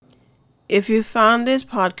If you found this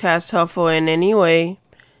podcast helpful in any way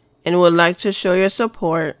and would like to show your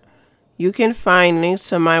support, you can find links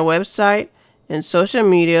to my website and social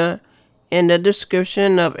media in the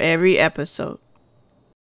description of every episode.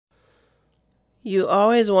 You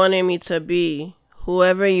always wanted me to be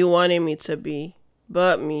whoever you wanted me to be,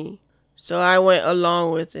 but me, so I went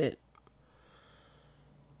along with it.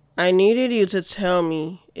 I needed you to tell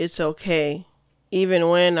me it's okay, even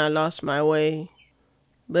when I lost my way.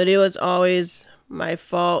 But it was always my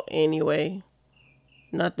fault anyway.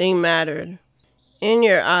 Nothing mattered. In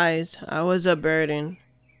your eyes, I was a burden,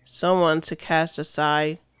 someone to cast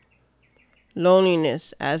aside,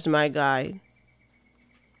 loneliness as my guide.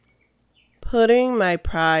 Putting my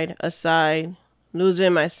pride aside,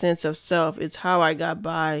 losing my sense of self is how I got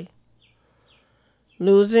by.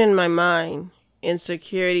 Losing my mind,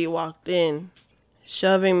 insecurity walked in,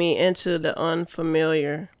 shoving me into the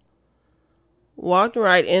unfamiliar. Walked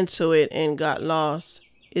right into it and got lost.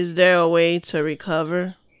 Is there a way to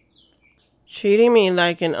recover? Treating me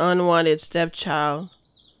like an unwanted stepchild.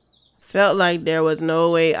 Felt like there was no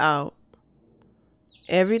way out.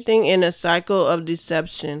 Everything in a cycle of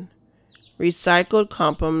deception. Recycled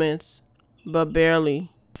compliments, but barely.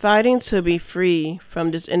 Fighting to be free from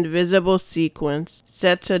this invisible sequence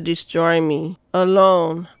set to destroy me.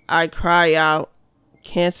 Alone, I cry out,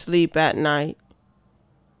 can't sleep at night.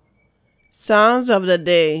 Sounds of the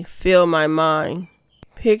day fill my mind.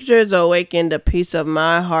 Pictures awaken the peace of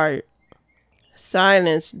my heart.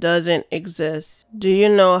 Silence doesn't exist. Do you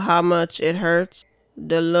know how much it hurts?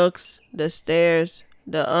 The looks, the stares,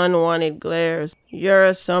 the unwanted glares. Your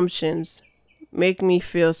assumptions make me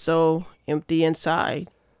feel so empty inside.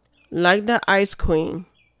 Like the ice queen,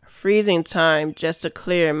 freezing time just to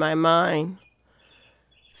clear my mind.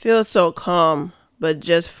 Feel so calm, but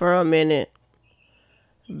just for a minute.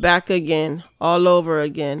 Back again, all over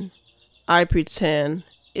again. I pretend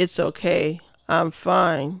it's okay, I'm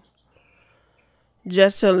fine.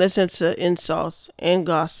 Just to listen to insults and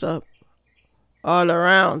gossip all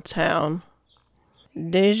around town.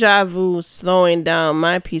 Deja vu slowing down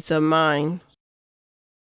my peace of mind.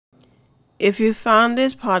 If you found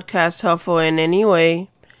this podcast helpful in any way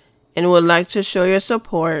and would like to show your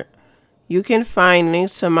support, you can find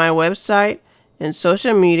links to my website and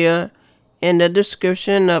social media in the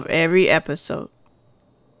description of every episode.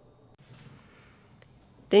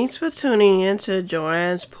 Thanks for tuning in to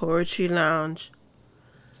Joanne's Poetry Lounge.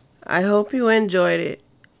 I hope you enjoyed it.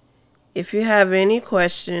 If you have any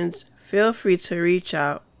questions, feel free to reach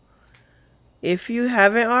out. If you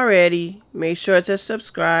haven't already, make sure to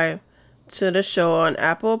subscribe to the show on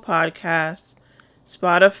Apple Podcasts,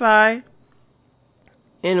 Spotify,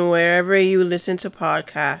 and wherever you listen to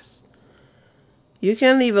podcasts. You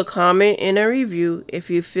can leave a comment and a review if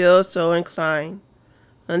you feel so inclined.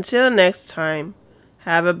 Until next time,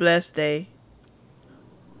 have a blessed day.